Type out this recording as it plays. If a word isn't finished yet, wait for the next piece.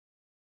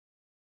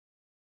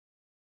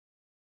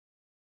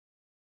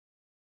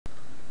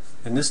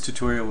In this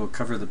tutorial we'll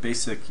cover the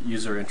basic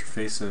user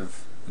interface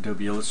of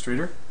Adobe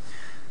Illustrator.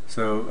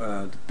 So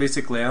the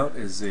basic layout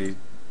is a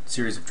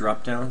series of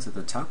drop-downs at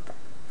the top.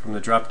 From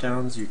the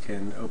drop-downs you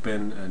can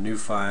open a new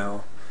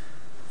file,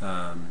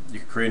 you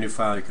can create a new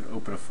file, you can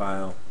open a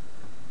file,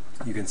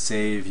 you can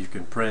save, you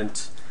can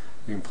print,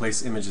 you can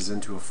place images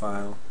into a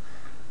file.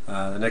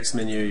 The next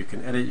menu, you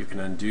can edit, you can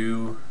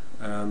undo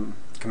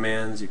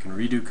commands, you can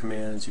redo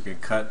commands, you can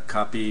cut,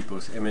 copy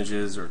both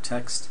images or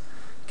text.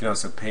 You can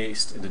also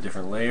paste into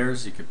different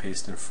layers. You can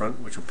paste in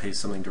front, which will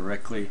paste something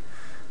directly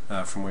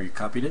from where you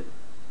copied it.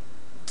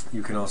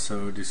 You can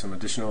also do some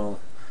additional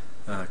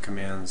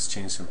commands,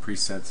 change some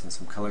presets and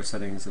some color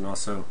settings, and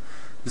also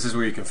this is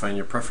where you can find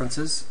your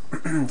preferences.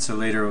 So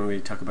later when we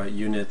talk about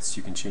units,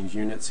 you can change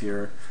units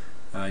here.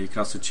 You can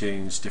also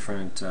change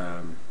different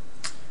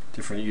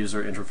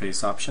user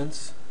interface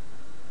options.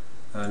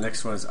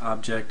 Next one is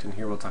object, and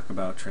here we'll talk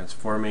about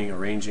transforming,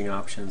 arranging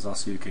options.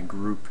 Also you can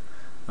group,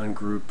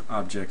 ungroup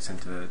objects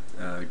into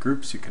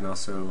groups. You can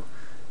also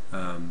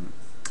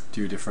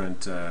do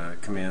different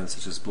commands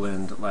such as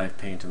blend, live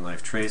paint, and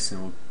live trace,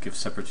 and we'll give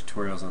separate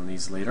tutorials on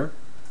these later.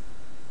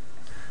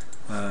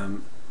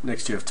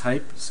 Next you have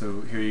type.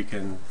 So here you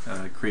can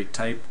create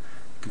type,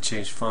 you can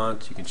change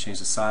font, you can change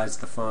the size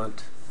of the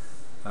font,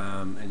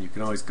 and you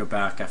can always go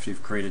back after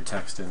you've created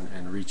text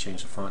and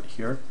rechange the font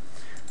here.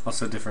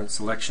 Also different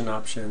selection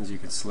options. You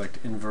can select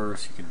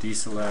inverse, you can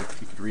deselect,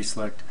 you can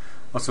reselect.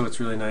 Also what's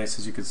really nice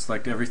is you can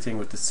select everything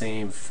with the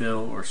same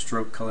fill or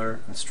stroke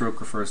color, and stroke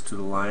refers to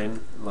the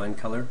line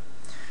color.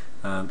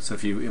 So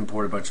if you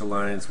import a bunch of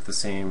lines with the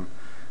same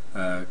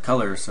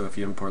color, so if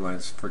you import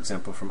lines for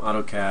example from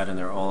AutoCAD and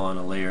they're all on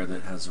a layer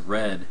that has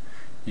red,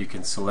 you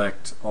can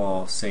select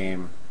all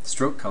same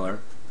stroke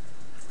color.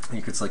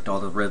 You can select all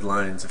the red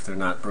lines if they're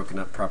not broken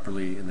up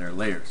properly in their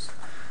layers.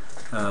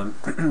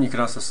 You can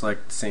also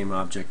select same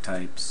object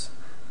types,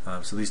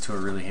 so these two are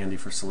really handy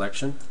for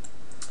selection.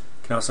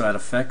 You can also add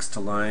effects to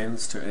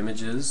lines, to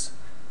images.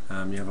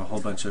 You have a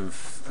whole bunch of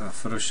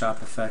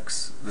Photoshop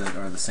effects that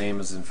are the same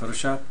as in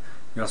Photoshop.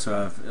 You also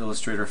have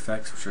Illustrator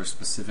effects which are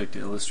specific to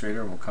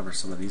Illustrator, and we'll cover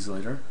some of these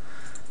later.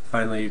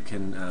 Finally, you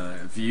can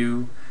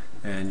view,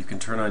 and you can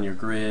turn on your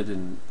grid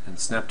and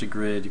snap to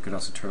grid. You can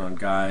also turn on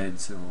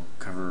guides, and we'll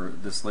cover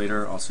this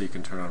later. Also you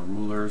can turn on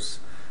rulers.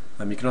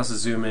 You can also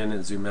zoom in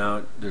and zoom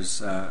out.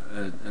 There's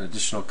an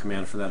additional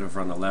command for that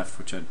over on the left,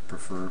 which I'd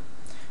prefer.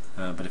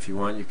 But if you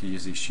want, you could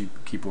use these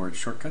keyboard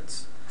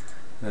shortcuts.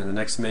 And the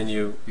next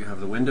menu, you have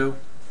the window,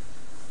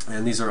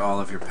 and these are all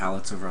of your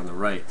palettes over on the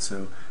right.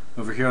 So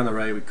over here on the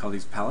right, we call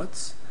these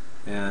palettes,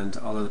 and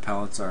all of the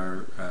palettes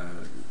are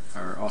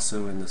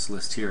also in this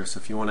list here. So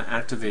if you want to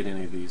activate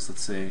any of these,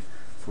 let's say,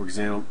 for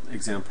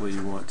example,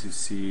 you want to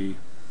see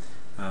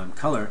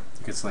color,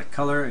 you can select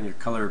color, and your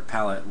color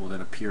palette will then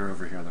appear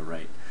over here on the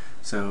right.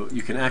 So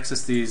you can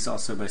access these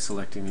also by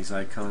selecting these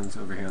icons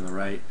over here on the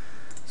right.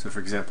 So for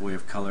example, we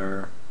have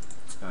color,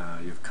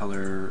 you have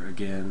color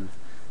again,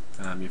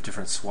 you have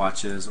different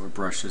swatches or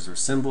brushes or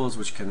symbols,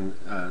 which can,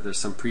 there's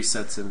some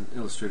presets in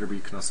Illustrator, but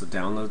you can also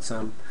download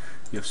some.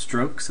 You have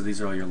strokes, so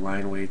these are all your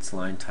line weights,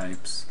 line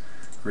types,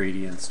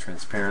 gradients,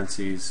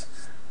 transparencies.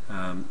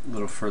 A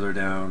little further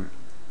down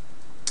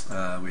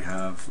we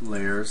have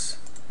layers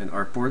and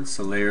artboards.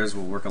 So layers,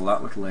 will work a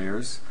lot with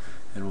layers,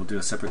 and we'll do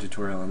a separate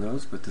tutorial on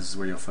those, but this is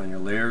where you'll find your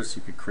layers.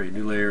 You could create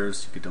new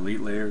layers, you could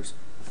delete layers.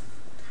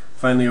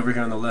 Finally, over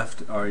here on the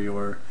left are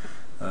your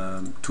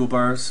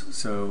toolbars.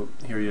 So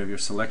here you have your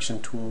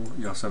selection tool.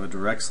 You also have a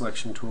direct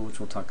selection tool, which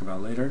we'll talk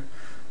about later.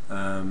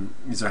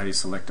 These are how you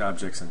select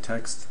objects and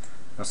text.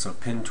 Also a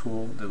pen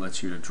tool that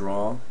lets you to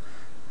draw.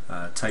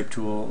 Type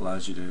tool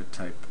allows you to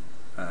type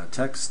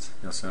text.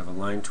 You also have a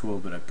line tool,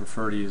 but I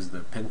prefer to use the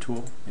pen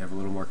tool. You have a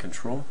little more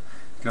control.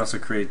 You can also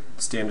create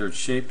standard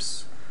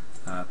shapes.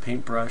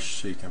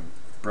 Paintbrush, so you can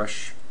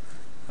brush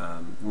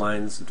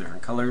lines of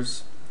different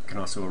colors. You can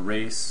also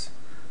erase,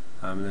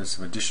 and there's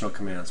some additional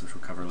commands which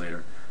we'll cover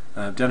later.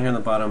 Down here on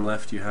the bottom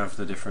left you have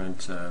the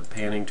different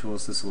panning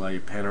tools. This will allow you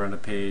to pan around a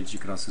page. You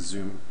can also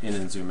zoom in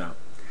and zoom out.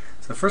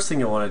 So the first thing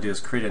you'll want to do is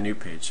create a new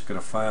page. Go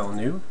to File,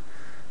 New,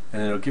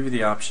 and it'll give you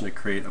the option to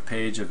create a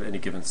page of any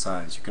given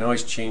size. You can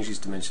always change these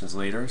dimensions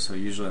later, so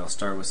usually I'll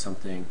start with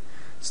something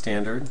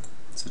standard,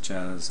 such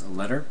as a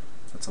letter.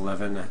 That's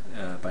 11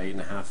 by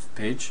 8.5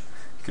 page.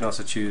 You can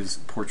also choose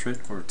portrait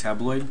or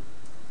tabloid,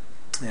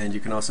 and you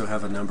can also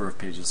have a number of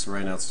pages. So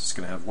right now it's just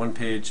going to have one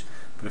page,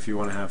 but if you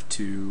want to have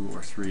 2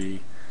 or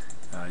 3,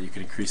 you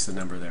can increase the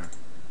number there.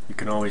 You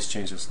can always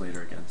change this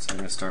later again. So I'm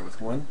going to start with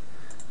 1,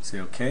 say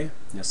OK, and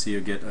you'll see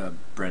you get a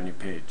brand new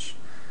page.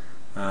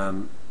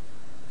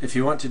 If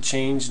you want to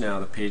change now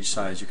the page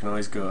size, you can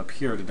always go up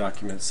here to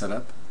Document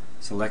Setup,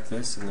 select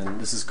this, and then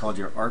this is called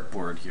your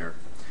artboard here.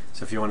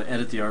 So if you want to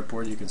edit the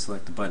artboard, you can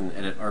select the button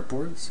Edit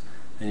Artboards,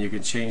 and you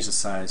can change the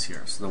size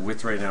here. So the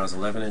width right now is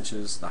 11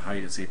 inches, the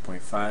height is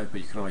 8.5,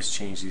 but you can always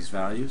change these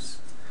values.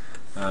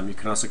 You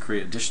can also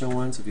create additional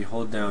ones. If you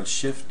hold down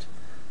Shift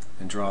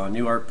and draw a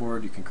new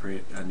artboard, you can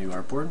create a new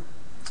artboard.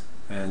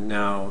 And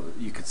now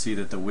you can see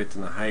that the width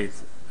and the height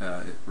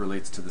it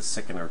relates to the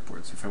second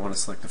artboard. So if I want to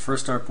select the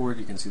first artboard,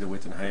 you can see the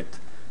width and height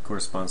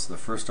corresponds to the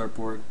first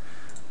artboard.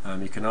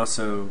 You can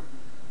also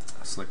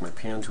select my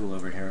pan tool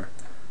over here,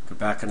 go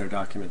back under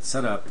document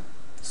setup,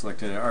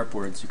 select edit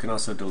artboards. You can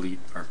also delete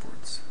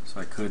artboards. So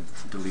I could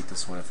delete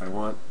this one if I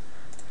want,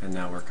 and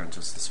now work on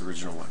just this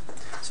original one.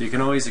 So you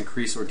can always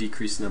increase or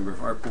decrease the number of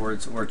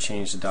artboards, or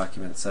change the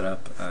document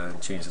setup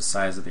and change the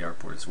size of the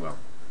artboard as well.